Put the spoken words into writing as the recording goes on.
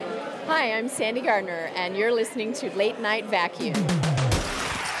Hi, I'm Sandy Gardner, and you're listening to Late Night Vacuum.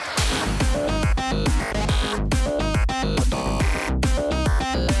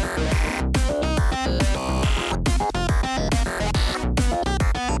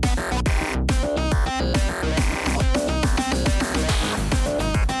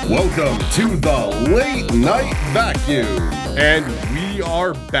 Welcome to the Late Night Vacuum, and we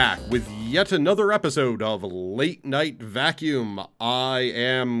are back with yet another episode of Late Night Vacuum. I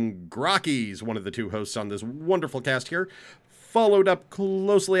am Grockies, one of the two hosts on this wonderful cast here, followed up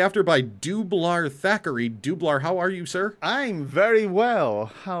closely after by Dublar Thackeray. Dublar, how are you, sir? I'm very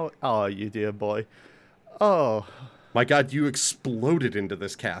well. How are you, dear boy? Oh, My God, you exploded into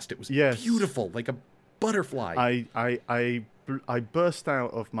this cast. It was Yes. beautiful, like a butterfly. I burst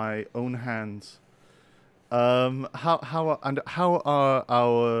out of my own hands. How are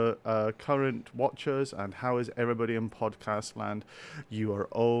our current watchers, and how is everybody in podcast land? You are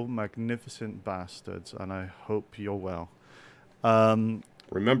all magnificent bastards, and I hope you're well.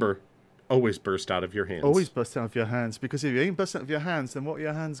 Remember, always burst out of your hands. Always burst out of your hands, because if you ain't burst out of your hands, then what are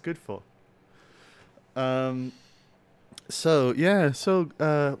your hands good for?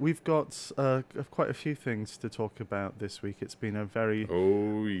 We've got quite a few things to talk about this week. It's been a very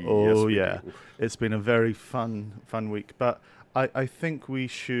it's been a very fun week. But I think we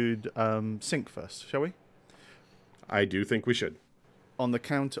should sync first, shall we? I do think we should. On the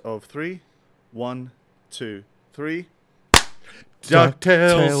count of 3, 1, 2, 3.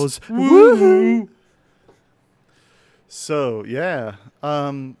 DuckTales. Woohoo! So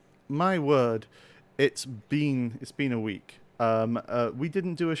my word. It's been a week. We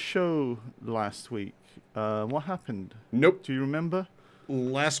didn't do a show last week. What happened? Nope. Do you remember?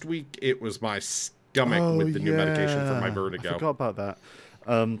 Last week, it was my stomach with the new medication for my vertigo. I forgot about that.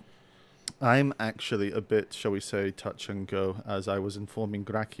 I'm actually a bit, shall we say, touch and go, as I was informing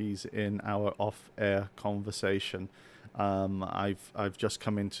Grackies in our off-air conversation. I've just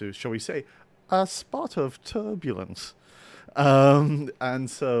come into, shall we say, a spot of turbulence. And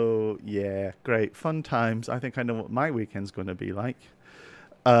so, great. Fun times. I think I know what my weekend's going to be like.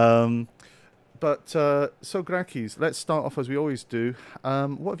 So Grackies, let's start off as we always do.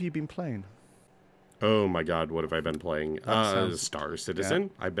 What have you been playing? Oh my God, what have I been playing? Sounds- Star Citizen.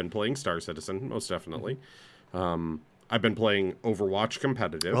 Yeah. I've been playing Star Citizen, most definitely. I've been playing Overwatch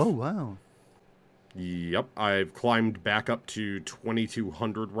Competitive. Oh, wow. Yep, I've climbed back up to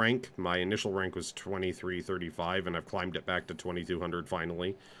 2200 rank. My initial rank was 2335, and I've climbed it back to 2200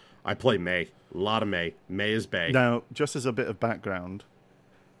 finally. I play Mei. A lot of Mei. Mei is Bay. Now, just as a bit of background,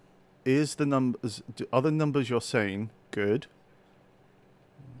 are the numbers you're saying good?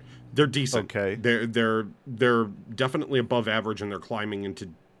 They're decent. Okay. They're definitely above average, and they're climbing into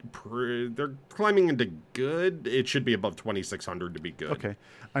good. It should be above 2600 to be good. Okay.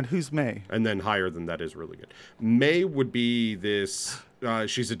 And who's Mei? And then higher than that is really good. Mei would be this...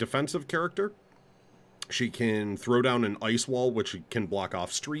 she's a defensive character. She can throw down an ice wall, which can block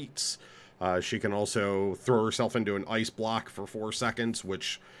off streets. She can also throw herself into an ice block for 4 seconds,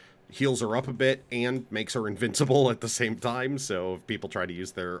 which heals her up a bit and makes her invincible at the same time. So if people try to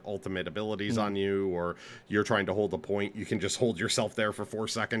use their ultimate abilities on you, or you're trying to hold a point, you can just hold yourself there for 4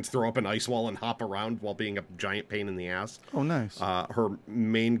 seconds, throw up an ice wall, and hop around while being a giant pain in the ass. Oh, nice. Her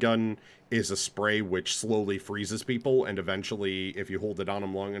main gun is a spray which slowly freezes people, and eventually, if you hold it on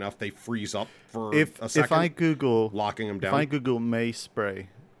them long enough, they freeze up for a second. If I Google locking them down. If I Google Mei spray,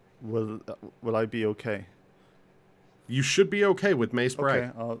 will I be okay? You should be okay with Mei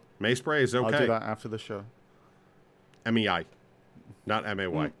spray. Okay, Mei spray is okay. I'll do that after the show. MEI, not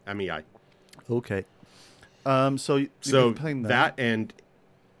MAY. MEI. Okay. So you've been playing that and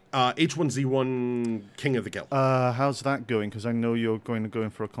H1Z1 King of the Kill. How's that going? Because I know you're going to go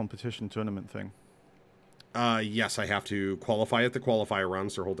in for a competition tournament thing. Yes, I have to qualify at the qualifier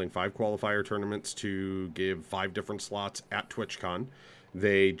rounds. They're holding 5 qualifier tournaments to give 5 different slots at TwitchCon.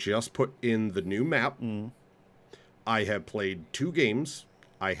 They just put in the new map. I have played 2 games.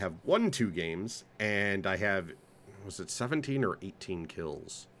 I have won 2 games, and I have, was it 17 or 18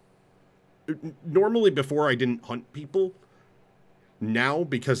 kills? Normally, before, I didn't hunt people. Now,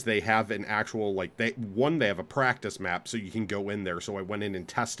 because they have an actual, they have a practice map, so you can go in there. So I went in and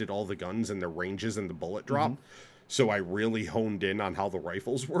tested all the guns and the ranges and the bullet drop. So I really honed in on how the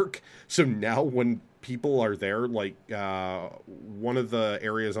rifles work. So now when people are there, one of the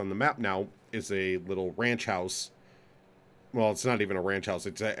areas on the map now is a little ranch house. Well, it's not even a ranch house.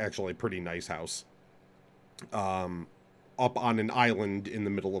 It's actually a pretty nice house. Up on an island in the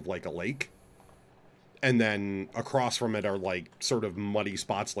middle of, a lake. And then across from it are, sort of muddy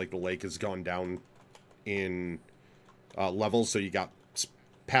spots, like the lake has gone down in levels. So you got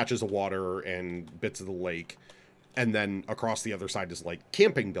patches of water and bits of the lake. And then across the other side is like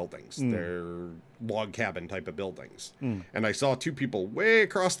camping buildings. They're log cabin type of buildings. And I saw two people way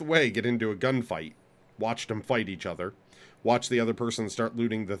across the way get into a gunfight, watched them fight each other, watched the other person start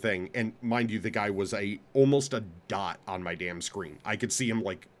looting the thing. And mind you, the guy was almost a dot on my damn screen. I could see him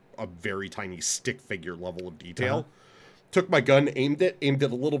like a very tiny stick figure level of detail. Took my gun, aimed it a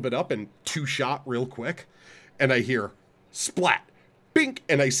little bit up, and 2-shot real quick. And I hear splat. Bink,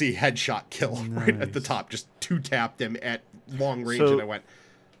 and I see headshot kill right at the top. Just 2-tapped him at long range, So, and I went,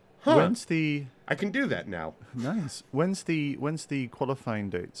 "Huh? When's the I can do that now." nice? When's the qualifying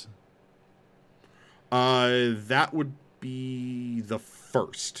dates? That would be the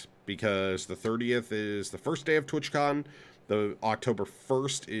 1st, because the 30th is the first day of TwitchCon. The October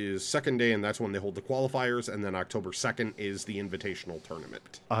 1st is second day, and that's when they hold the qualifiers. And then October 2nd is the invitational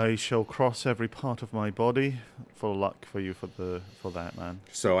tournament. I shall cross every part of my body. For luck for you for that, man.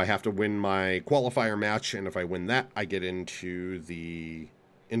 So I have to win my qualifier match, and if I win that, I get into the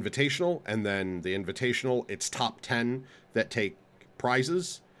invitational, and then the invitational, it's top 10 that take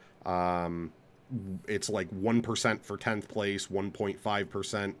prizes. It's like 1% for 10th place,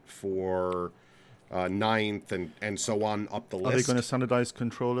 1.5% for 9th, and so on up the list. Are they going to standardize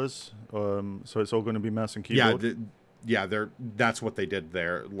controllers? So it's all going to be mouse and keyboard? That's what they did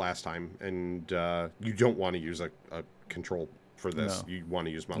there last time, and you don't want to use a control for this. No. You want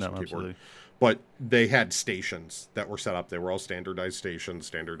to use mouse and keyboard. Absolutely. But they had stations that were set up. They were all standardized stations,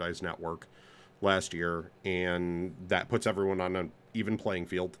 standardized network last year, and that puts everyone on an even playing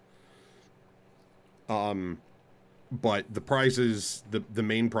field. But the prizes, the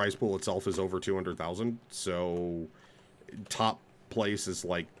main prize pool itself is over 200,000. So top place is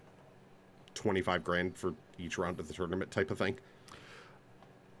like 25 grand for each round of the tournament type of thing.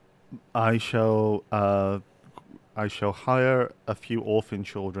 I shall hire a few orphan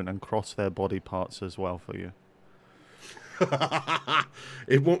children and cross their body parts as well for you.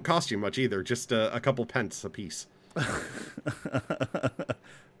 It won't cost you much either. Just a couple pence a piece.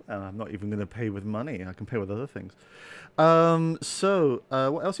 And I'm not even going to pay with money. I can pay with other things. So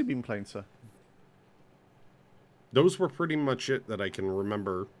what else have you been playing, sir? Those were pretty much it that I can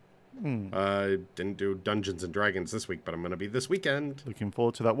remember. Didn't do Dungeons and Dragons this week, but I'm going to be this weekend. Looking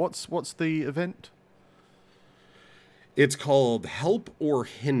forward to that. What's the event? It's called Help or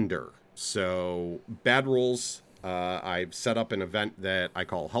Hinder. So Bad Rules, I've set up an event that I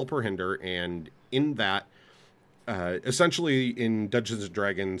call Help or Hinder, and in that, essentially in Dungeons and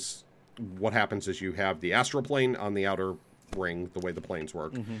Dragons, what happens is you have the astral plane on the outer ring, the way the planes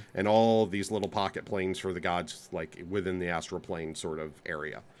work, and all these little pocket planes for the gods, like within the astral plane sort of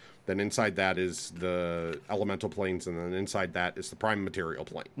area. Then inside that is the elemental planes, and then inside that is the prime material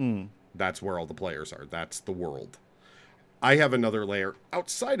plane. That's where all the players are. That's the world. I have another layer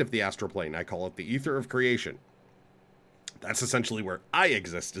outside of the astral plane. I call it the ether of creation. That's essentially where I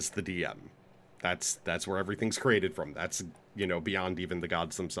exist as the DM. That's where everything's created from. That's, beyond even the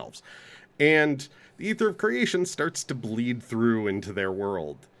gods themselves. And the ether of creation starts to bleed through into their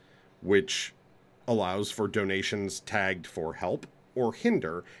world, which allows for donations tagged for help or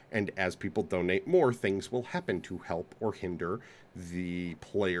hinder. And as people donate more, things will happen to help or hinder the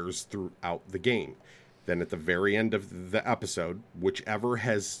players throughout the game. Then at the very end of the episode, whichever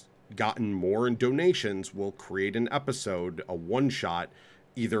has gotten more in donations will create an episode, a one-shot,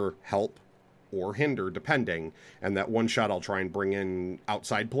 either help or hinder, depending. And that one-shot, I'll try and bring in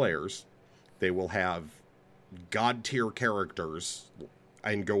outside players. They will have god-tier characters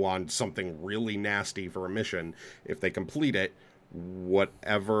and go on something really nasty for a mission. If they complete it,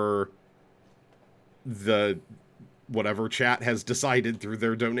 whatever chat has decided through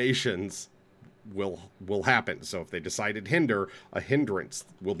their donations will happen. So if they decided hinder, a hindrance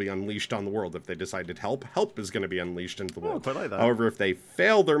will be unleashed on the world. If they decided help is going to be unleashed into the world. I like that. However, if they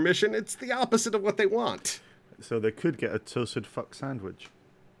fail their mission, it's the opposite of what they want. So they could get a toasted fuck sandwich.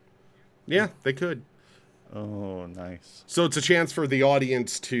 Yeah, they could. Oh, nice. So it's a chance for the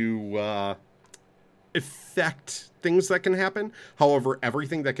audience to affect things that can happen. However,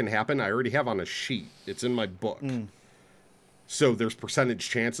 everything that can happen, I already have on a sheet. It's in my book. So there's percentage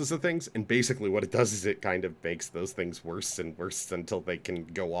chances of things, and basically what it does is it kind of makes those things worse and worse until they can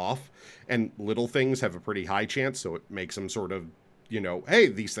go off. And little things have a pretty high chance, so it makes them sort of, hey,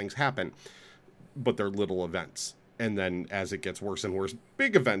 these things happen. But they're little events. And then as it gets worse and worse,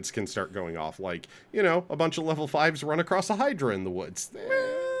 big events can start going off. Like, a bunch of level 5s run across a Hydra in the woods.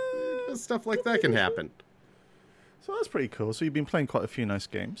 Stuff like that can happen. So that's pretty cool. So you've been playing quite a few nice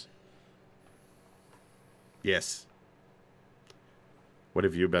games. Yes. What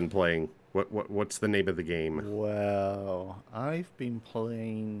have you been playing? What's the name of the game? Well, I've been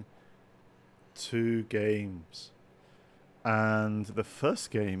playing 2 games, and the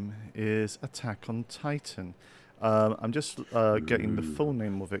first game is Attack on Titan. I'm just getting the full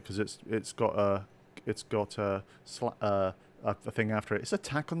name of it because it's got a thing after it. It's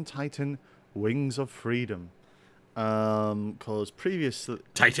Attack on Titan: Wings of Freedom. Because previously,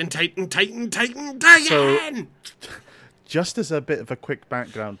 Titan. So, just as a bit of a quick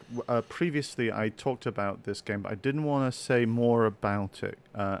background, previously I talked about this game, but I didn't want to say more about it.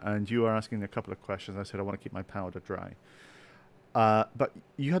 And you were asking a couple of questions. I said I want to keep my powder dry. But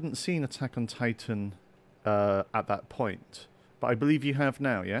you hadn't seen Attack on Titan at that point. But I believe you have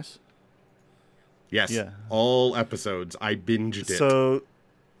now, yes? Yes. Yeah. All episodes. I binged it. So,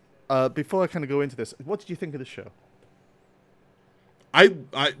 before I kind of go into this, what did you think of the show?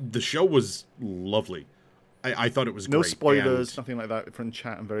 The show was lovely. I thought it was No great. spoilers, nothing like that from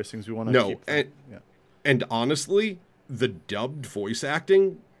chat and various things we want to No, keep. and honestly, the dubbed voice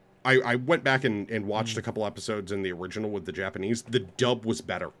acting, I went back and watched a couple episodes in the original with the Japanese. The dub was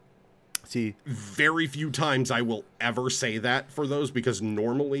better. See, Very few times I will ever say that for those, because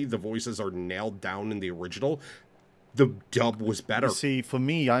normally the voices are nailed down in the original. The dub was better. see, for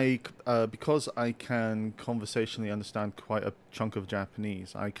me, because I can conversationally understand quite a chunk of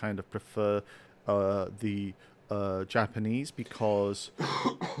Japanese, I kind of prefer the Japanese because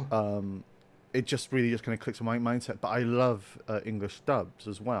it just really just kind of clicks on my mindset. But I love English dubs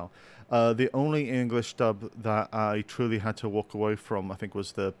as well. The only English dub that I truly had to walk away from, I think,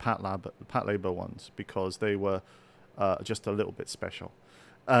 was the Patlabor ones, because they were just a little bit special.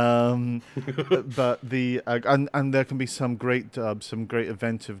 But and there can be some great dubs, some great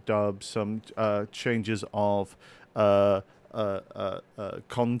inventive dubs, some changes of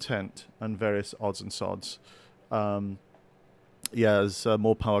content and various odds and sods. As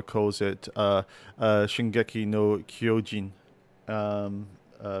More Power calls it, Shingeki no Kyojin,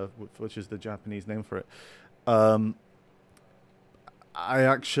 which is the Japanese name for it. I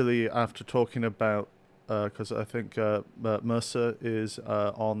actually, after talking about, because I think Mercer is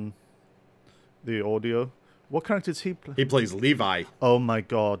on the audio. What character does he play? He plays Levi. Oh my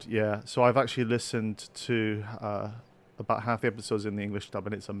god, yeah. So I've actually listened to about half the episodes in the English dub,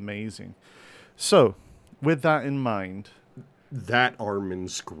 and it's amazing. So, with that in mind, That Armin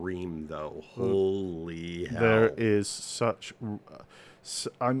scream, though. Holy hell. there is such...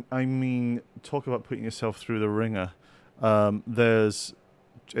 I mean, talk about putting yourself through the ringer.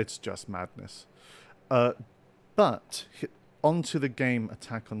 It's just madness. But onto the game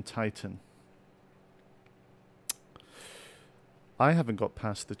Attack on Titan. I haven't got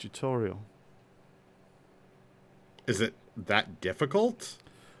past the tutorial. Is it that difficult?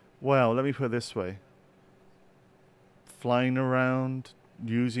 Well, let me put it this way. Flying around,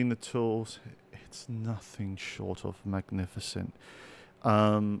 using the tools, it's nothing short of magnificent.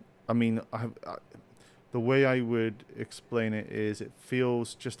 I mean, the way I would explain it is it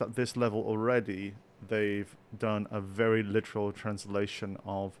feels just at this level already, they've done a very literal translation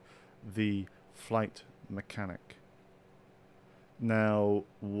of the flight mechanic. Now,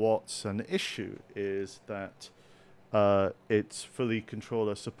 what's an issue is that it's fully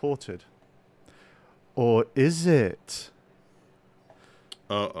controller supported. Or is it?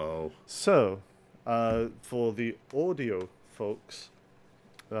 Uh-oh. So, for the audio folks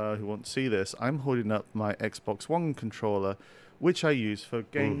who won't see this, I'm holding up my Xbox One controller, which I use for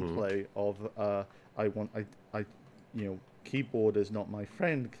gameplay of keyboard is not my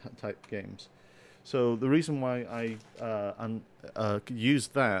friend type games. So the reason why I use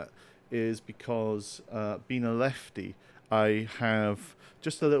that is because being a lefty, I have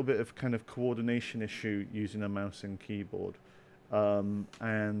just a little bit of kind of coordination issue using a mouse and keyboard.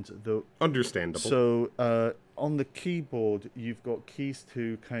 Understandable. So on the keyboard, you've got keys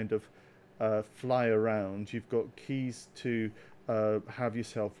to kind of fly around. You've got keys to have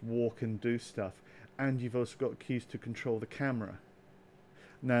yourself walk and do stuff. And you've also got keys to control the camera.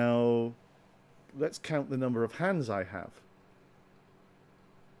 Now, let's count the number of hands I have.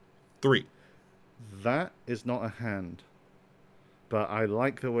 3. That is not a hand. But I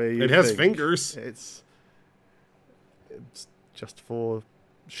like the way you It has think. fingers. It's just for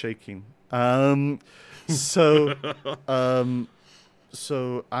shaking. So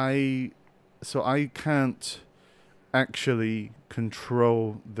I can't actually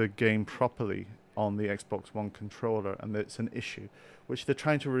control the game properly on the Xbox One controller, and it's an issue which they're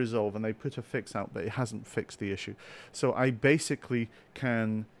trying to resolve, and they put a fix out, but it hasn't fixed the issue. So I basically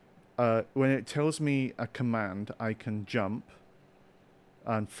can, when it tells me a command, I can jump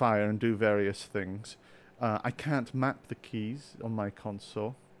and fire and do various things. I can't map the keys on my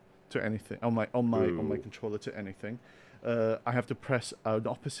console to anything on my Ooh. controller to anything. I have to press an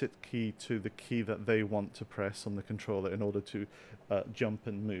opposite key to the key that they want to press on the controller in order to jump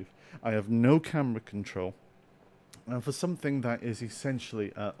and move. I have no camera control. And for something that is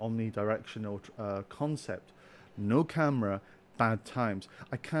essentially an omnidirectional concept, no camera, bad times.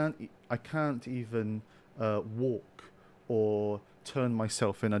 I can't even walk or turn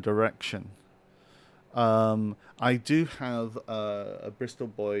myself in a direction. I do have a Bristol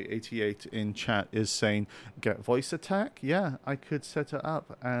Boy 88 in chat is saying get voice attack. Yeah, I could set it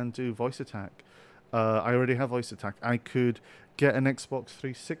up and do voice attack. I already have voice attack. I could get an Xbox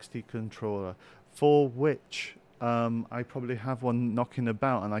 360 controller for which I probably have one knocking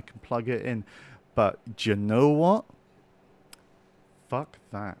about and I can plug it in. But do you know what? Fuck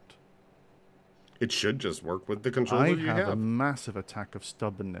that. It should just work with the controller I you have a have. massive attack of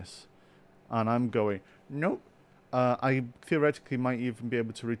stubbornness. And I'm going, nope. I theoretically might even be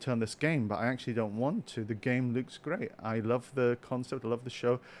able to return this game, but I actually don't want to. The game looks great. I love the concept. I love the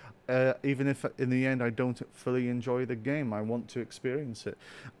show. Even if in the end I don't fully enjoy the game, I want to experience it.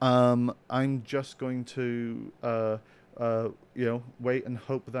 I'm just going to, wait and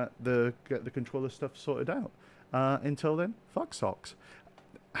hope that get the controller stuff sorted out. Until then, fuck socks.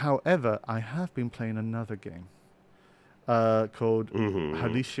 However, I have been playing another game called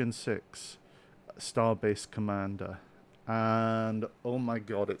Halcyon 6. Starbase Commander, and oh my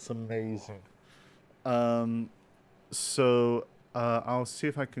god, it's amazing. So I'll see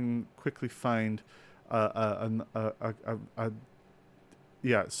if I can quickly find so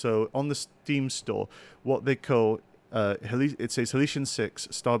on the Steam store, what they call it says Halcyon 6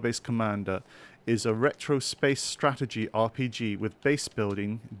 Starbase Commander is a retro space strategy RPG with base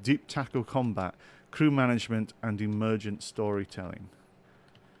building, deep tactical combat, crew management, and emergent storytelling.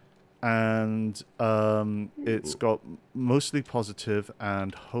 And it's got mostly positive,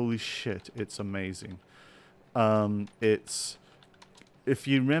 and holy shit, it's amazing. It's, if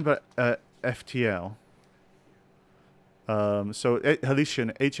you remember FTL, so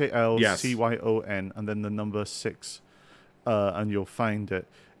Halcyon, Halcyon, and then the number 6, and you'll find it.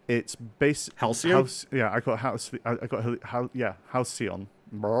 It's Halcyon? I got Halcyon.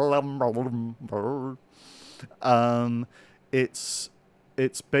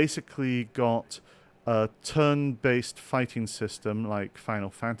 It's basically got a turn-based fighting system like Final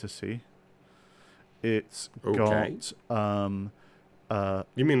Fantasy. It's got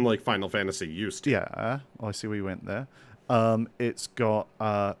you mean like Final Fantasy used to? Yeah. Oh, I see where you went there. It's got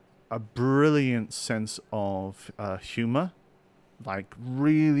a brilliant sense of humor, like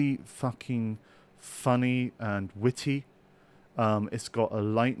really fucking funny and witty. It's got a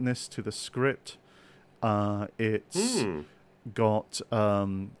lightness to the script. It's got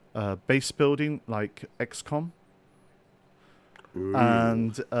base building like XCOM. Ooh.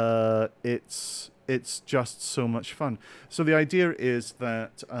 And it's just so much fun. So the idea is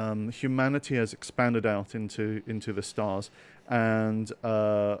that humanity has expanded out into the stars, and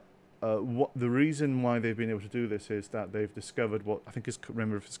what the reason why they've been able to do this is that they've discovered what I think is,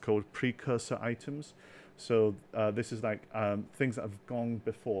 remember if it's called precursor items. So this is like things that have gone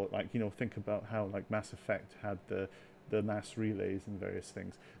before, like, you know, think about how like Mass Effect had the mass relays and various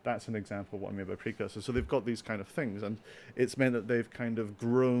things. That's an example of what I mean by precursor. So they've got these kind of things, and it's meant that they've kind of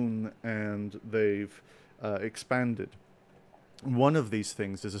grown and they've expanded. One of these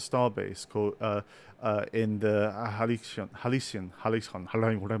things is a starbase called in the Halcyon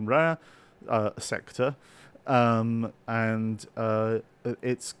sector, and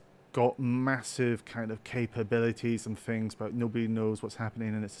it's got massive kind of capabilities and things, but nobody knows what's happening,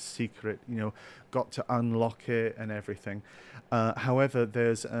 and it's a secret, you know, got to unlock it and everything. However,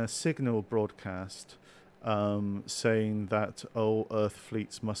 there's a signal broadcast saying that all Earth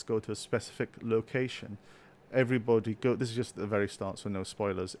fleets must go to a specific location. Everybody go. This is just at the very start, so no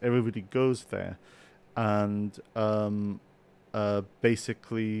spoilers. Everybody goes there, and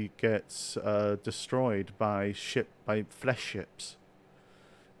basically gets destroyed by flesh ships.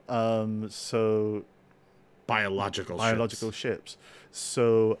 So biological ships.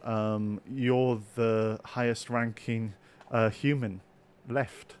 So you're the highest ranking human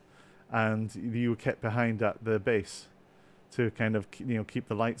left, and you were kept behind at the base to kind of, you know, keep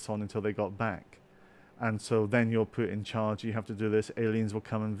the lights on until they got back. And so then you're put in charge. You have to do this. Aliens will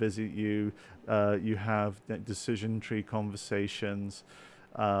come and visit you. You have decision tree conversations.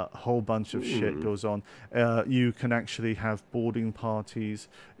 A whole bunch of shit goes on. You can actually have boarding parties.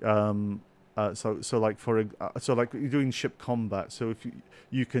 So like you're doing ship combat. So if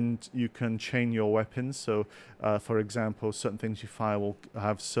you can chain your weapons. So for example, certain things you fire will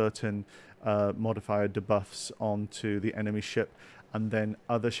have certain modifier debuffs onto the enemy ship, and then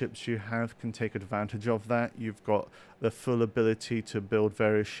other ships you have can take advantage of that. You've got the full ability to build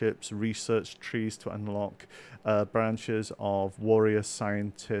various ships, research trees to unlock branches of warrior,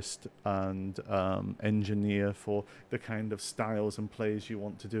 scientist, and engineer for the kind of styles and plays you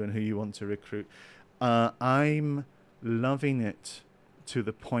want to do and who you want to recruit. I'm loving it to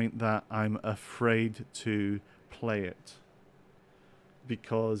the point that I'm afraid to play it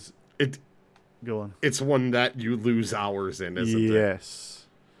because go on. It's one that you lose hours in, isn't it? Yes,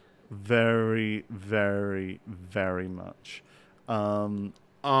 very, very, very much.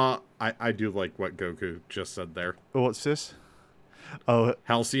 I do like what Goku just said there. What's this? Oh,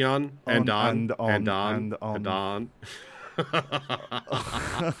 Halcyon and on and and on on and on. and on.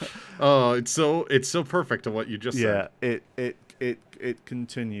 Oh, it's so perfect to what you just said. Yeah, it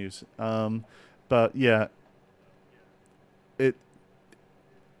continues. But yeah,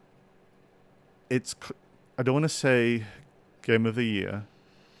 it's I don't want to say game of the year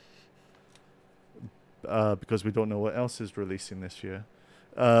because we don't know what else is releasing this year.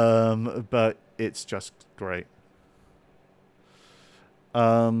 But it's just great.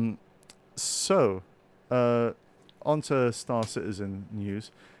 So, on to Star Citizen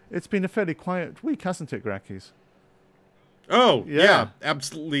news. It's been a fairly quiet week, hasn't it, Grackies? Oh, Yeah. yeah.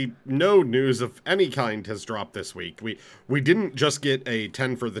 Absolutely no news of any kind has dropped this week. We didn't just get a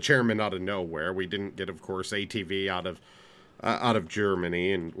 10 for the chairman out of nowhere. We didn't get, of course, ATV out of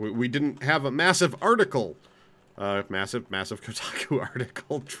Germany. And we didn't have a massive article, massive Kotaku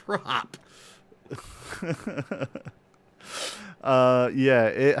article drop. Yeah,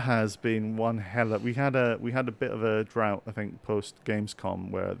 it has been one hell of... We had a bit of a drought, I think, post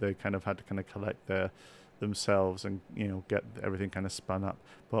Gamescom, where they kind of had to kind of collect themselves and get everything kind of spun up.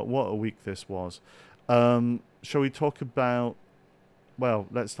 But what a week this was. Shall we talk about... Well,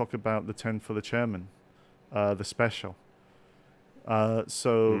 let's talk about the 10 for the chairman, the special. For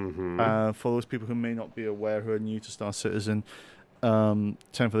those people who may not be aware, who are new to Star Citizen, 10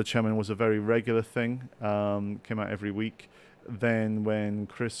 for the chairman was a very regular thing. Came out every week. Then when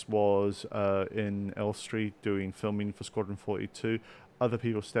Chris was in Elstree doing filming for Squadron 42, other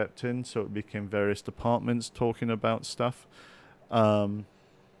people stepped in, so it became various departments talking about stuff. But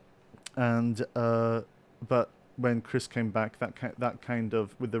when Chris came back, that kind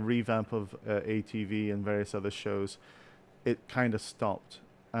of, with the revamp of ATV and various other shows, it kind of stopped.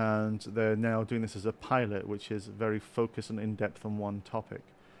 And they're now doing this as a pilot, which is very focused and in-depth on one topic.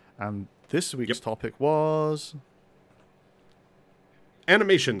 And this week's topic was...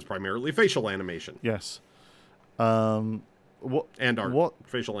 Animations, primarily facial animation. Yes. What and art. What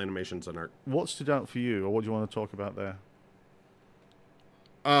facial animations and art. What stood out for you, or what do you want to talk about there?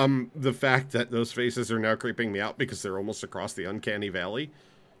 The fact that those faces are now creeping me out because they're almost across the uncanny valley.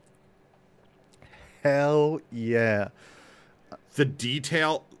 Hell yeah. The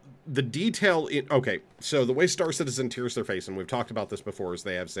detail in... Okay, so the way Star Citizen tiers their face, and we've talked about this before, is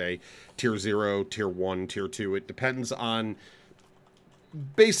they have, say, tier 0, tier 1, tier 2. It depends on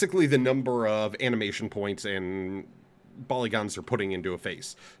basically the number of animation points and polygons they're putting into a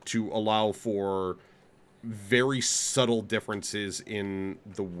face to allow for very subtle differences in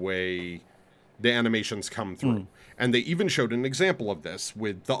the way the animations come through. And they even showed an example of this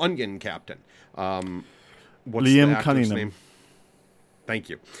with the Onion Captain. What's Liam the actor's Cunningham. name? Thank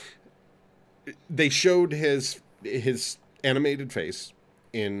you. They showed his animated face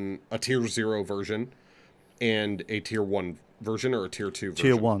in a tier 0 version and a tier 1 version, or a tier 2 version.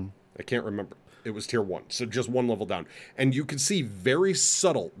 Tier 1. I can't remember. It was tier 1, so just one level down. And you can see very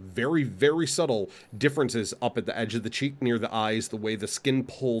subtle, very, very subtle differences up at the edge of the cheek, near the eyes, the way the skin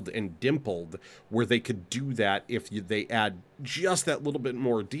pulled and dimpled, where they could do that if they add just that little bit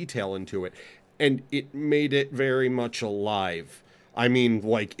more detail into it. And it made it very much alive. I mean,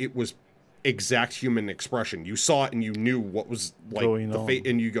 like, it was exact human expression. You saw it and you knew what was, like, going the on. face,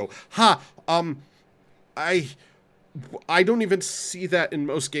 and you go, I don't even see that in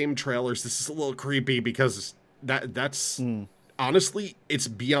most game trailers. This is a little creepy because that's honestly, it's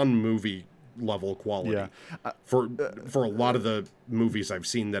beyond movie level quality. Yeah. For a lot of the movies I've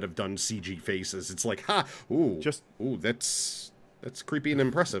seen that have done CG faces, it's like, that's creepy and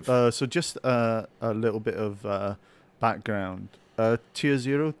impressive. So just a little bit of background. Tier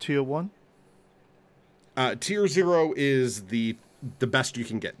 0, tier 1? Tier 0 is the best you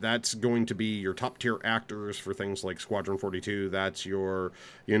can get. That's going to be your top tier actors for things like Squadron 42. That's your,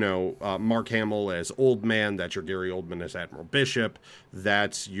 Mark Hamill as Old Man. That's your Gary Oldman as Admiral Bishop.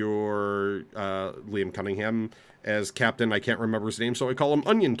 That's your Liam Cunningham as Captain. I can't remember his name, so I call him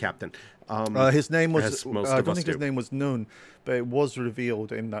Onion Captain. His name was... I don't think his do. name was known, but it was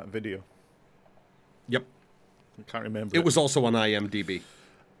revealed in that video. Yep. I can't remember. It was also on IMDb.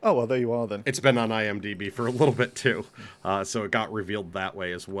 Oh, well, there you are then. It's been on IMDb for a little bit too, so it got revealed that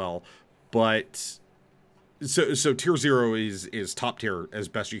way as well. But so tier 0 is top tier as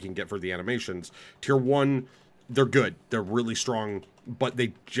best you can get for the animations. Tier 1, they're good, they're really strong, but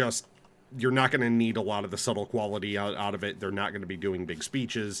you're not going to need a lot of the subtle quality out of it. They're not going to be doing big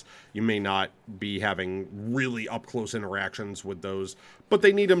speeches. You may not be having really up-close interactions with those, but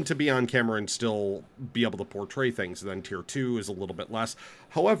they need them to be on camera and still be able to portray things. Then Tier 2 is a little bit less.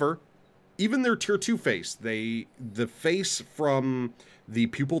 However, even their Tier 2 face, the face from the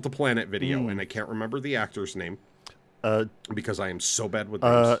Pupil to Planet video, and I can't remember the actor's name because I am so bad with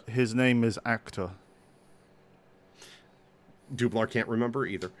names. His name is Actor. Dublar can't remember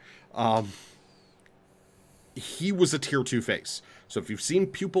either. He was a Tier 2 face. So if you've seen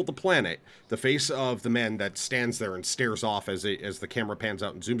Pupil to Planet, the face of the man that stands there and stares off as the camera pans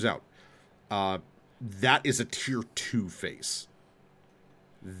out and zooms out, that is a Tier 2 face.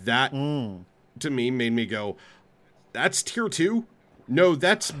 That, to me, made me go, that's Tier 2? No,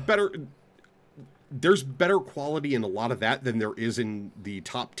 that's better. There's better quality in a lot of that than there is in the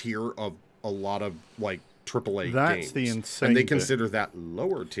top tier of a lot of, like, AAA games. That's the insane and they bit. consider that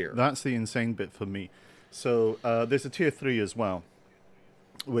lower tier. That's the insane bit for me. So there's a tier 3 as well,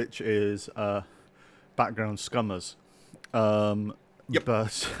 which is background scummers. Yep.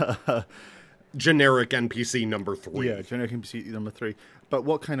 But Generic NPC number 3. yeah, generic NPC number 3. But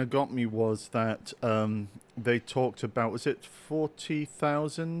what kind of got me was that they talked about, was it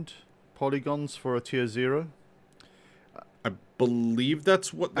 40,000 polygons for a tier 0? I believe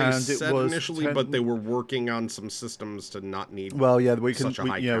that's what they And it said was initially, 10 but they were working on some systems to not need. Well, yeah, we can such a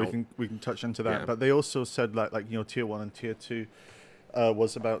high count. we can touch into that. Yeah. But they also said like tier 1 and tier 2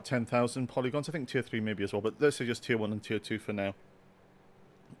 was about 10,000 polygons. I think tier 3 maybe as well, but let's say just tier 1 and tier 2 for now.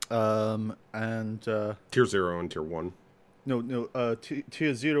 Tier 0 and tier 1. No,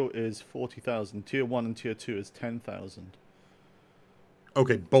 tier 0 is 40,000. Tier 1 and tier 2 is 10,000.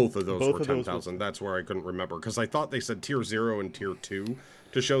 Okay, both of those Both were of those 10,000. That's where I couldn't remember because I thought they said tier 0 and tier 2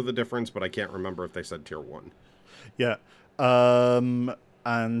 to show the difference, but I can't remember if they said tier 1. Yeah. From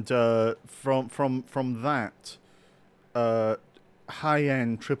that,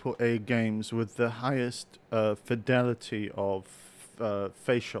 high-end AAA games with the highest fidelity of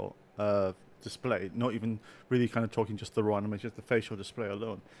facial display, not even really kind of talking just the raw animation, just the facial display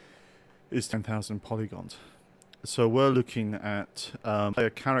alone, is 10,000 polygons. So we're looking at player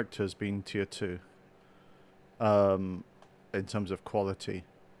characters being tier 2 in terms of quality,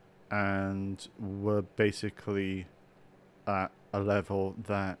 and we're basically at a level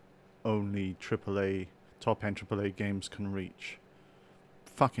that only AAA, top-end AAA games can reach.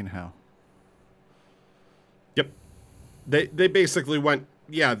 Fucking hell. Yep. They basically went,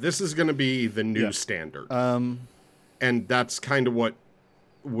 yeah, this is going to be the new standard. And that's kind of what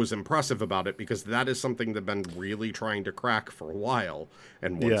was impressive about it, because that is something they've been really trying to crack for a while.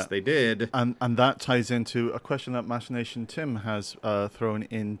 And once they did... And that ties into a question that Machination Tim has thrown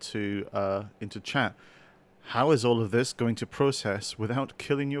into chat. How is all of this going to process without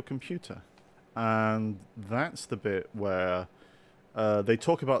killing your computer? And that's the bit where they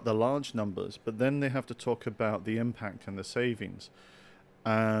talk about the large numbers, but then they have to talk about the impact and the savings.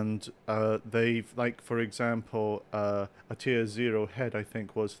 And they've, like, for example, a tier 0 head, I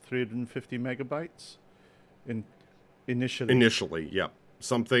think, was 350 megabytes initially. Initially, yep.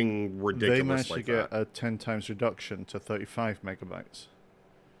 Something ridiculous They managed like to get that. a 10 times reduction to 35 megabytes.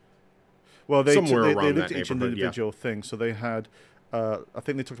 Well, they Somewhere around looked that at each neighborhood, individual thing. So they had, I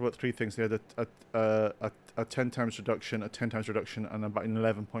think they talked about 3 things. They had a 10 times reduction, a 10 times reduction, and about an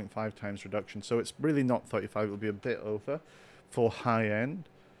 11.5 times reduction. So it's really not 35. It would be a bit over for high end.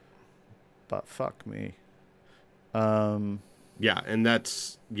 But fuck me. Yeah, and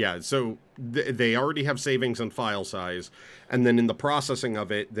that's... Yeah, so they already have savings on file size, and then in the processing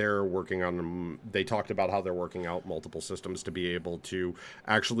of it, they're working on... They talked about how they're working out multiple systems to be able to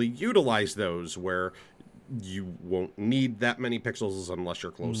actually utilize those, where you won't need that many pixels unless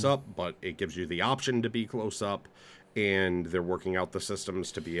you're close up, but it gives you the option to be close up, and they're working out the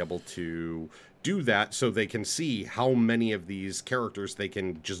systems to be able to do that so they can see how many of these characters they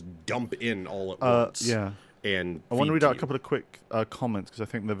can just dump in all at once. Yeah. And I want to feed read out a you. couple of quick comments because I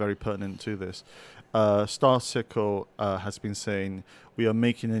think they're very pertinent to this. Starsickle has been saying, we are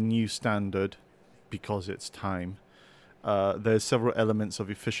making a new standard because it's time. There's several elements of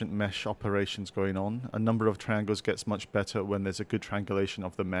efficient mesh operations going on. A number of triangles gets much better when there's a good triangulation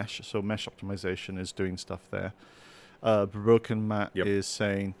of the mesh. So mesh optimization is doing stuff there. Broken Matt is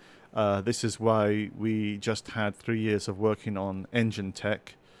saying, this is why we just had 3 years of working on engine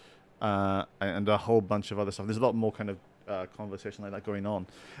tech. and a whole bunch of other stuff. There's a lot more kind of conversation like that going on,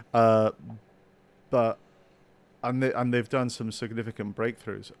 but they've done some significant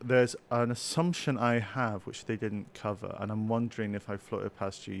breakthroughs. There's an assumption I have which they didn't cover, and I'm wondering if I float it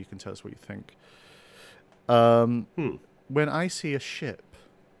past you. You can tell us what you think. When I see a ship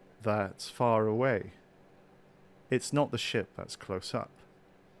that's far away, it's not the ship that's close up.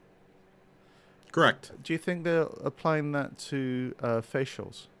 Correct. Do you think they're applying that to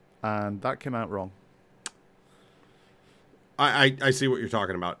facials? And that came out wrong. I see what you're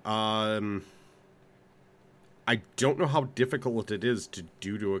talking about. I don't know how difficult it is to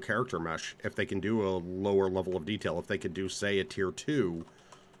do to a character mesh if they can do a lower level of detail. If they could do, say, a tier 2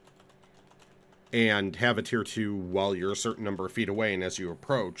 and have a tier 2 while you're a certain number of feet away, and as you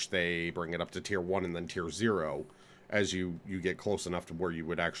approach, they bring it up to tier 1 and then tier 0 as you get close enough to where you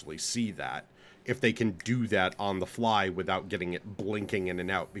would actually see that. If they can do that on the fly without getting it blinking in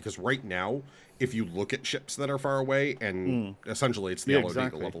and out. Because right now, if you look at ships that are far away, and essentially it's the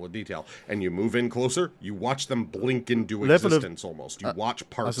LOD, the level of detail, and you move in closer, you watch them blink into existence almost. You watch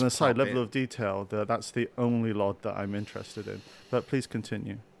parts as an aside, pop level in. of detail, that's the only LOD that I'm interested in. But please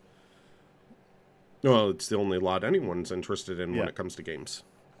continue. Well, it's the only lot anyone's interested in when it comes to games.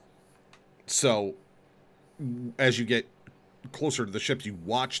 So, as you get closer to the ships, you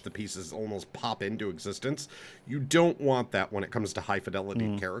watch the pieces almost pop into existence. You don't want that when it comes to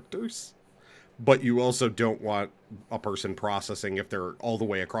high-fidelity characters. But you also don't want a person processing if they're all the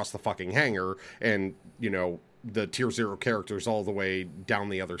way across the fucking hangar and, the tier 0 characters all the way down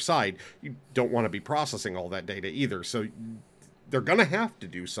the other side. You don't want to be processing all that data either. So they're going to have to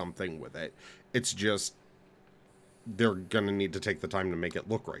do something with it. It's just they're going to need to take the time to make it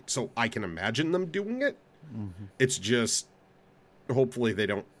look right. So I can imagine them doing it. Mm-hmm. It's just hopefully they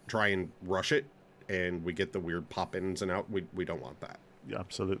don't try and rush it and we get the weird pop-ins and out. We don't want that. Yeah,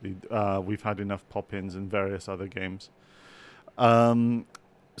 absolutely. We've had enough pop-ins in various other games.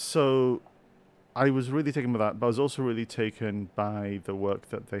 So I was really taken by that, but I was also really taken by the work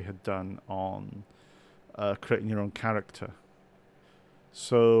that they had done on creating your own character.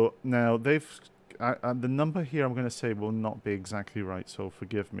 So now the number here I'm going to say will not be exactly right, so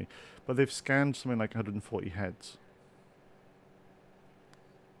forgive me. But they've scanned something like 140 heads.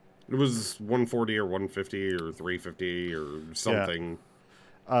 It was 140 or 150 or 350 or something.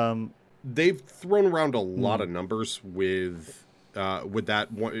 Yeah. They've thrown around a lot of numbers with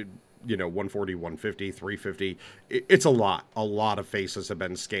that one, 140, 150, 350. It's a lot. A lot of faces have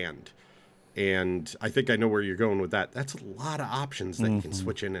been scanned. And I think I know where you're going with that. That's a lot of options that you can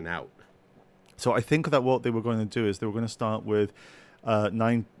switch in and out. So I think that what they were going to do is they were going to start with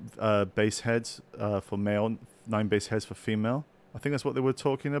 9 base heads for male, 9 base heads for female. I think that's what they were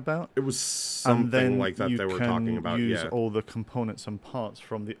talking about. It was something like that they were talking about. You can use all the components and parts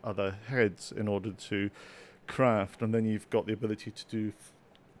from the other heads in order to craft, and then you've got the ability to do.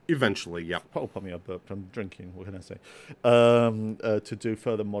 Eventually, yeah. Oh, pardon me, I burped. I'm drinking. What can I say? To do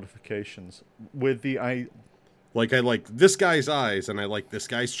further modifications with the Like, I like this guy's eyes, and I like this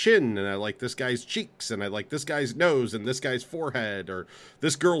guy's chin, and I like this guy's cheeks, and I like this guy's nose, and this guy's forehead, or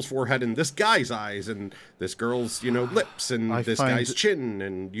this girl's forehead, and this guy's eyes, and this girl's, lips, and this guy's chin,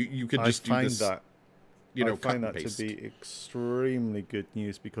 and you could just do this, I find that paste. To be extremely good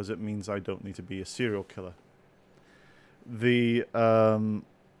news because it means I don't need to be a serial killer. But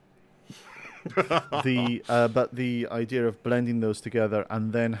the idea of blending those together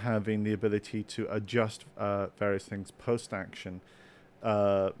and then having the ability to adjust various things post-action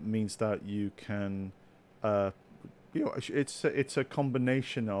means that you can, it's a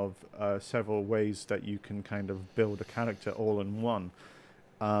combination of several ways that you can kind of build a character all in one.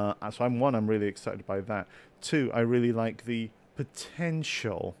 So I'm really excited by that. 2, I really like the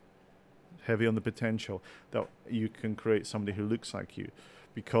potential, heavy on the potential, that you can create somebody who looks like you.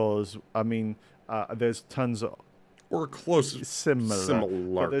 Because there's tons of or close similar,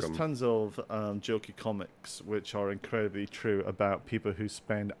 but there's tons of jokey comics which are incredibly true about people who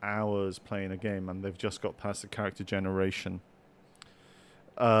spend hours playing a game and they've just got past the character generation.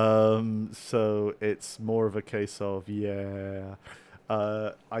 So it's more of a case of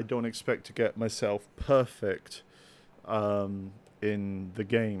I don't expect to get myself perfect in the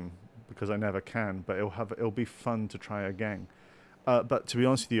game because I never can, but it'll be fun to try again. But to be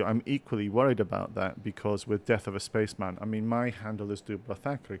honest with you, I'm equally worried about that because with Death of a Spaceman, my handle is Dubla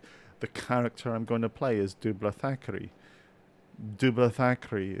Thackeray. The character I'm going to play is Dubla Thackeray. Dubla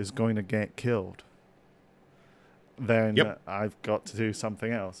Thackeray is going to get killed. Then I've got to do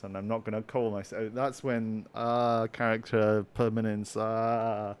something else, and I'm not going to call myself. That's when character permanence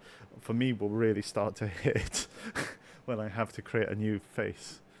for me will really start to hit when I have to create a new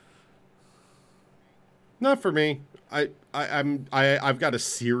face. Not for me. I've got a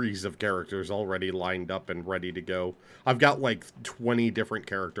series of characters already lined up and ready to go. I've got like 20 different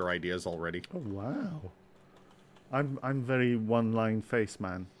character ideas already. Oh wow. I'm very one line face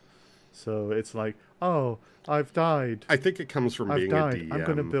man. So it's like, oh, I've died. I think it comes from I've being died. a DM. I'm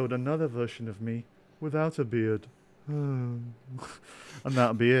going to build another version of me without a beard. And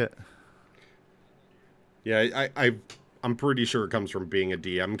that'll be it. Yeah, I'm pretty sure it comes from being a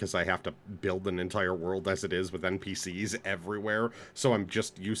DM because I have to build an entire world as it is with NPCs everywhere. So I'm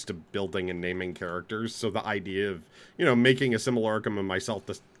just used to building and naming characters. So the idea of, making a similar Arkham of myself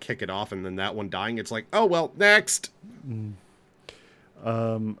to kick it off and then that one dying, it's like, oh, well, next.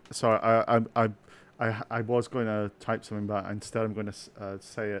 Sorry, I was going to type something, but instead I'm going to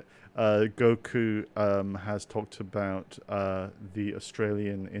say it. Goku has talked about the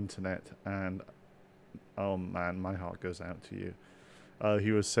Australian internet, and oh man, my heart goes out to you.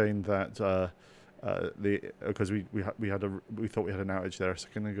 He was saying that because we thought we had an outage there a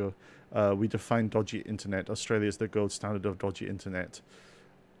second ago. We define dodgy internet. Australia is the gold standard of dodgy internet.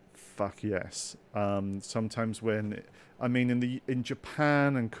 Fuck yes. Sometimes in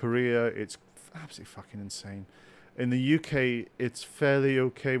Japan and Korea, it's absolutely fucking insane. In the UK, it's fairly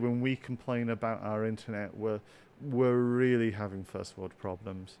okay. When we complain about our internet, we're really having first world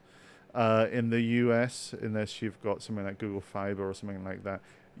problems. In the US, unless you've got something like Google Fiber or something like that,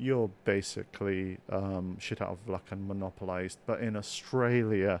 you're basically shit out of luck and monopolized. But in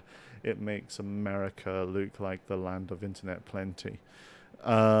Australia, it makes America look like the land of internet plenty.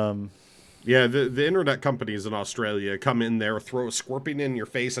 Yeah, the internet companies in Australia come in there, throw a scorpion in your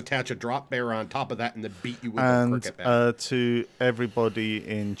face, attach a drop bear on top of that, and then beat you with a cricket bat. And to everybody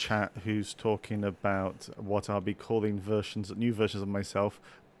in chat who's talking about what I'll be calling new versions of myself,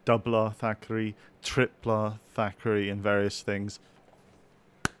 Doubler Thackeray, Tripler Thackeray, and various things.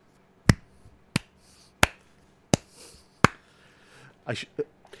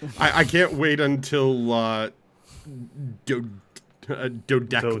 I can't wait until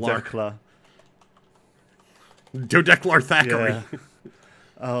Dodeclar. Dodeclar Thackeray. Yeah.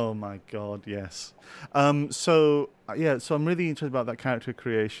 Oh my god, yes. So I'm really interested about that character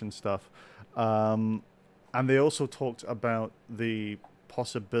creation stuff. And they also talked about the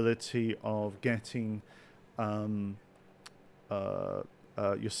possibility of getting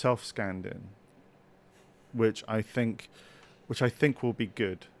yourself scanned in, which I think will be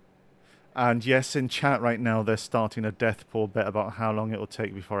good. And yes, in chat right now, they're starting a death pool bet about how long it will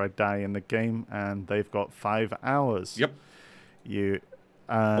take before I die in the game, and they've got 5 hours. Yep.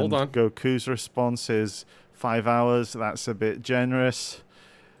 Hold on. Goku's response is 5 hours. That's a bit generous.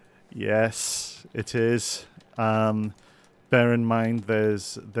 Yes, it is. Bear in mind,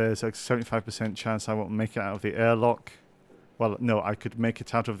 there's a 75% chance I won't make it out of the airlock. Well, no, I could make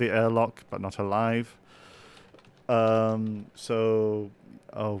it out of the airlock, but not alive.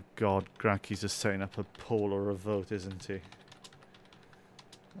 Oh god, Gracky's just setting up a poll or a vote, isn't he?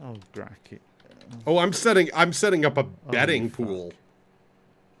 Oh, Gracky. Oh, I'm setting up a betting pool.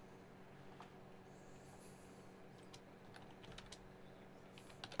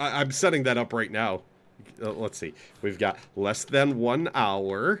 I'm setting that up right now. Let's see. We've got less than 1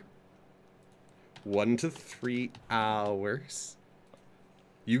 hour, 1 to 3 hours.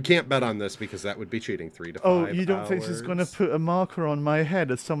 You can't bet on this because that would be cheating. 3 to 5 hours. Oh, you don't think it's going to put a marker on my head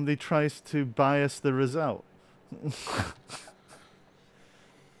as somebody tries to bias the result?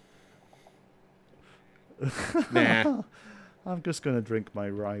 Nah. I'm just going to drink my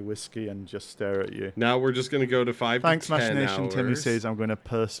rye whiskey and just stare at you. Now we're just going to go to 5 Thanks, to 10 Machination. hours. Timmy says I'm going to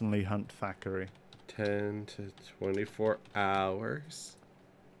personally hunt Thackeray. 10 to 24 hours.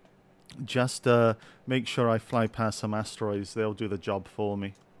 Just make sure I fly past some asteroids. They'll do the job for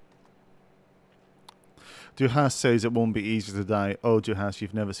me. Duhas says it won't be easy to die. Oh, Duhas,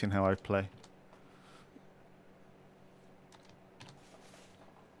 you've never seen how I play.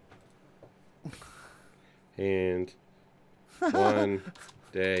 And 1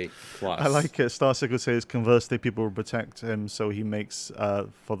 day plus. I like it. Starcycle says, conversely, people will protect him so he makes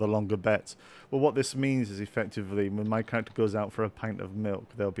for the longer bets. Well, what this means is effectively, when my character goes out for a pint of milk,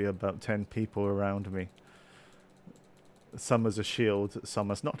 there'll be about 10 people around me. Some as a shield,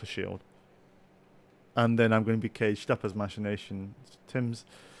 some as not a shield. And then I'm going to be caged up as Machination. Tim's...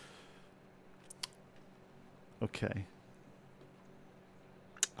 Okay.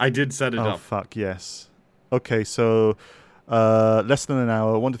 I did set it up. Oh, fuck, yes. Okay, so... less than an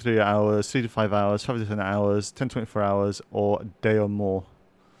hour, 1 to 3 hours, 3 to 5 hours, 5 to 10 hours, 10 to 24 hours, or a day or more.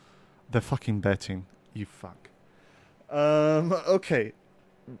 They're fucking betting. You fuck. Okay.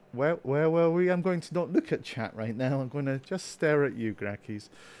 Where were we? I'm going to not look at chat right now. I'm going to just stare at you, Grackies.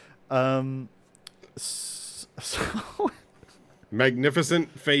 So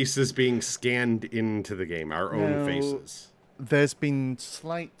Magnificent faces being scanned into the game, our own Now, faces. there's been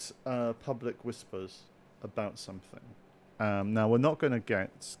slight public whispers about something. Now, we're not going to get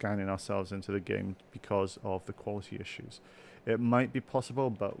scanning ourselves into the game because of the quality issues. It might be possible,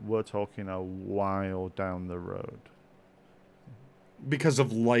 but we're talking a while down the road. Because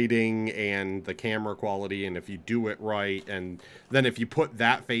of lighting and the camera quality, and if you do it right, and then if you put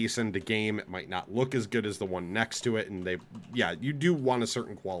that face into game, it might not look as good as the one next to it, and you do want a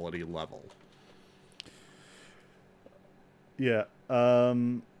certain quality level. Yeah.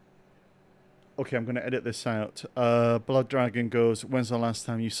 Okay, I'm going to edit this out. Blood Dragon goes, when's the last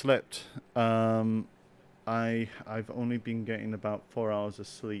time you slept? I've only been getting about 4 hours of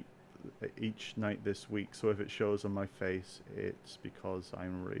sleep each night this week, so if it shows on my face, it's because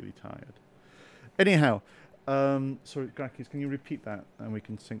I'm really tired. Anyhow, sorry, Grakis, can you repeat that and we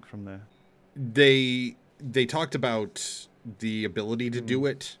can sync from there? They talked about the ability to do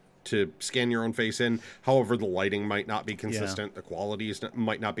it, to scan your own face in. However, the lighting might not be consistent. The quality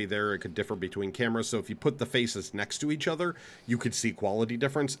might not be there. It could differ between cameras. So if you put the faces next to each other, you could see quality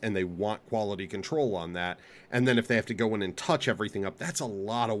difference, and they want quality control on that. And then if they have to go in and touch everything up, that's a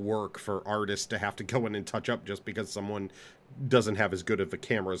lot of work for artists to have to go in and touch up just because someone doesn't have as good of a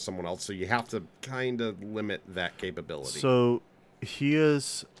camera as someone else. So you have to kind of limit that capability. So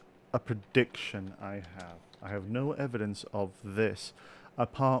here's a prediction I have. I have no evidence of this,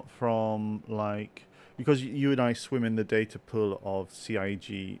 apart from, like, because you and I swim in the data pool of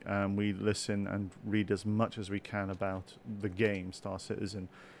CIG, and we listen and read as much as we can about the game Star Citizen.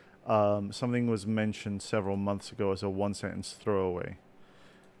 Something was mentioned several months ago as a one-sentence throwaway.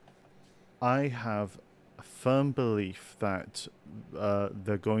 I have a firm belief that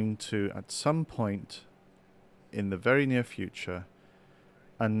they're going to, at some point in the very near future,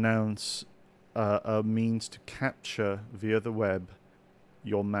 announce a means to capture via the web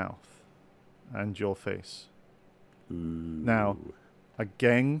your mouth and your face. Ooh. Now,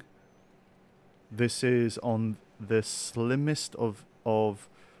 again, this is on the slimmest of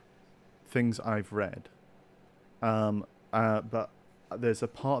things I've read. But there's a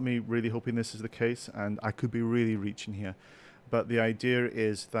part of me really hoping this is the case, and I could be really reaching here. But the idea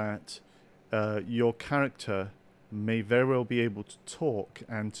is that your character may very well be able to talk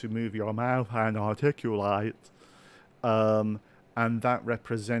and to move your mouth and articulate, and that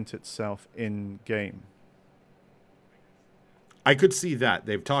represent itself in game. I could see that.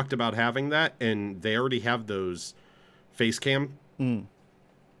 They've talked about having that, and they already have those face cam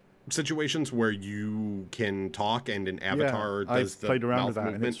situations where you can talk and an avatar does the played around mouth with that,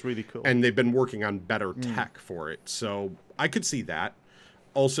 movement, and it's really cool. and they've been working on better tech for it. So I could see that.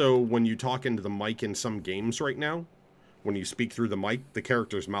 Also, when you talk into the mic in some games right now, when you speak through the mic, the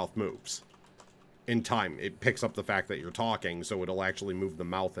character's mouth moves. In time, it picks up the fact that you're talking, so it'll actually move the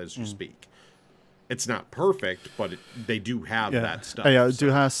mouth as you speak. It's not perfect, but they do have that stuff. Yeah,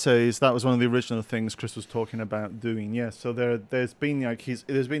 Duhas says that was one of the original things Chris was talking about doing. Yeah, so there's been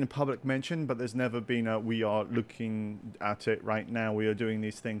there's been a public mention, but there's never been a we are looking at it right now. We are doing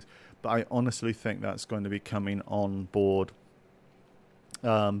these things, but I honestly think that's going to be coming on board.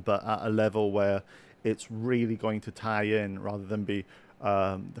 But at a level where it's really going to tie in, rather than be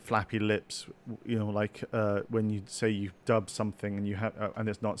the flappy lips. You know, like when you say you dub something and you have and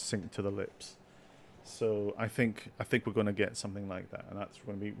it's not synced to the lips. So I think we're going to get something like that, and that's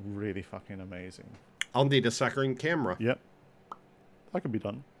going to be really fucking amazing. I'll need a second camera. Yep. That could be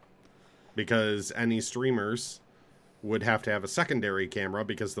done. Because any streamers would have to have a secondary camera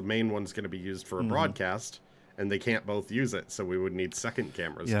because the main one's going to be used for a broadcast, and they can't both use it, so we would need second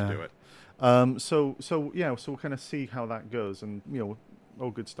cameras to do it. So we'll kind of see how that goes, and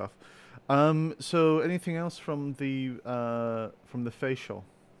all good stuff. So anything else from the facial?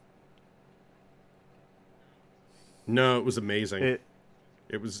 No, it was amazing.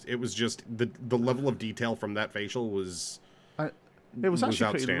 It was just the level of detail from that facial was. It was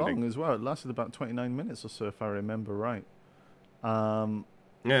actually pretty long as well. It lasted about 29 minutes or so, if I remember right.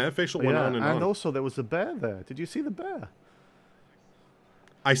 Yeah, that facial went on and on. And also there was a bear there. Did you see the bear?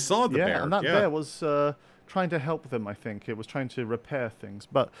 I saw the bear. Yeah, and that bear was trying to help them, I think. It was trying to repair things.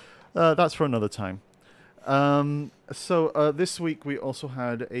 But that's for another time. So this week we also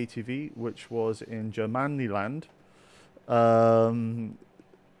had ATV, which was in Germanyland.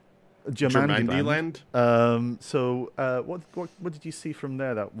 Germanyland? So what did you see from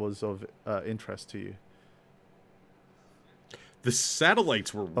there that was of interest to you? The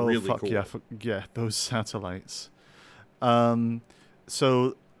satellites were really cool. Yeah, those satellites.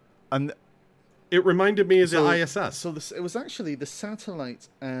 So, and It reminded me of the ISS. So it was actually the satellite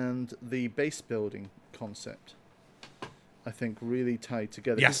and the base building concept, I think, really tied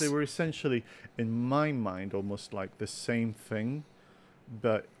together. Yes. Because they were essentially, in my mind, almost like the same thing,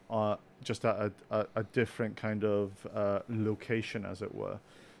 but just at a different kind of location, as it were.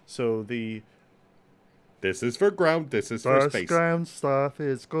 So This is for ground, this is for space. Ground stuff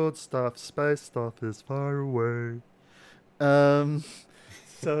is good stuff, space stuff is far away.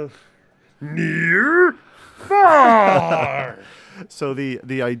 So Near, far. So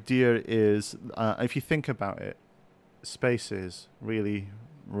the idea is, if you think about it, space is really,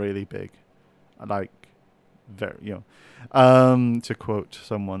 really big. Like, very, to quote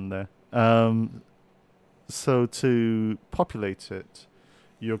someone there. So to populate it,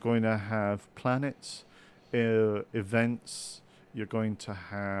 you're going to have planets, events. You're going to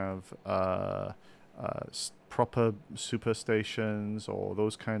have proper superstations or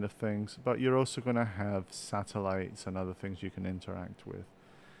those kind of things, but you're also going to have satellites and other things you can interact with.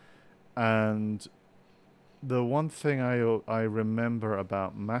 And the one thing I remember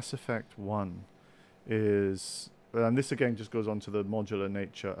about Mass Effect 1 is, and this again just goes on to the modular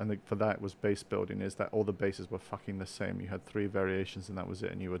nature, and for that was base building, is that all the bases were fucking the same. You had 3 variations and that was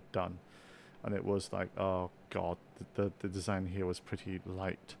it, and you were done. And it was like, oh god, the design here was pretty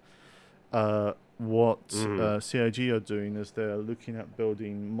light. What CIG are doing is they're looking at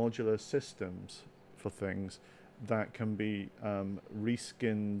building modular systems for things that can be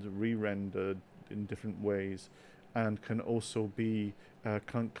reskinned, re-rendered in different ways, and can also be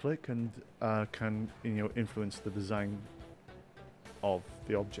can click and can influence the design of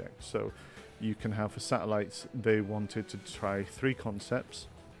the object. So you can have, for satellites, they wanted to try 3 concepts,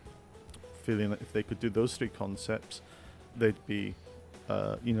 feeling that if they could do those 3 concepts, they'd be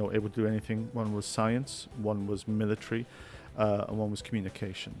able to do anything. One was science, one was military, and one was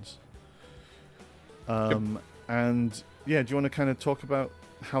communications. And yeah, do you want to kind of talk about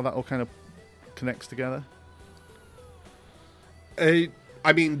how that all kind of connects together?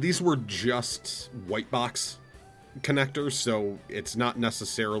 I mean, these were just white box connectors, so it's not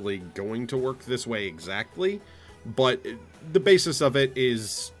necessarily going to work this way exactly, but the basis of it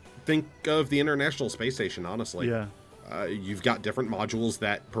is, think of the International Space Station, honestly. Yeah. You've got different modules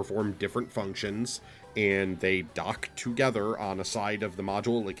that perform different functions, and they dock together on a side of the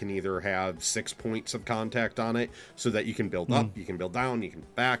module. It can either have 6 points of contact on it so that you can build up, you can build down, you can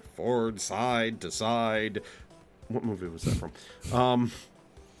back, forward, side to side. What movie was that from?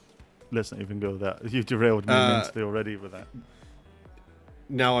 Let's not even go there. You've derailed me mentally already with that.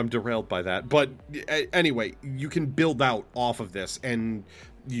 Now I'm derailed by that. But anyway, you can build out off of this, and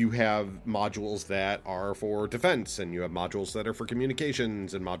you have modules that are for defense, and you have modules that are for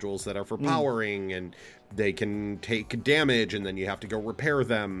communications, and modules that are for powering, and they can take damage, and then you have to go repair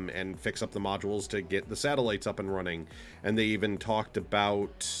them and fix up the modules to get the satellites up and running. And they even talked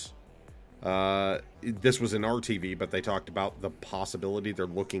about, this was in RTV, but they talked about the possibility, they're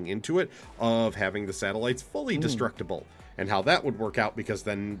looking into it, of having the satellites fully destructible. And how that would work out, because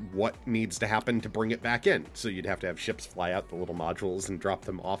then what needs to happen to bring it back in? So you'd have to have ships fly out the little modules and drop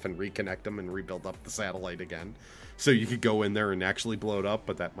them off and reconnect them and rebuild up the satellite again. So you could go in there and actually blow it up,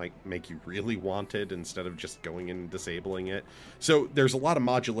 but that might make you really want it instead of just going in and disabling it. So there's a lot of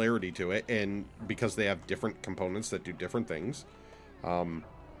modularity to it, and because they have different components that do different things,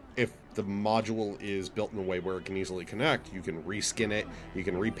 if the module is built in a way where it can easily connect, you can reskin it, you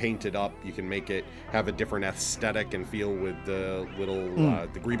can repaint it up, you can make it have a different aesthetic and feel with the little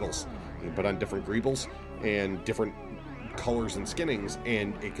the greebles. You can put on different greebles and different colors and skinnings,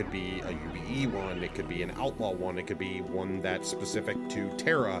 and it could be a UBE one, it could be an Outlaw one, it could be one that's specific to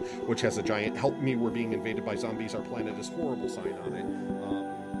Terra, which has a giant "Help me, we're being invaded by zombies, our planet is horrible" sign on it.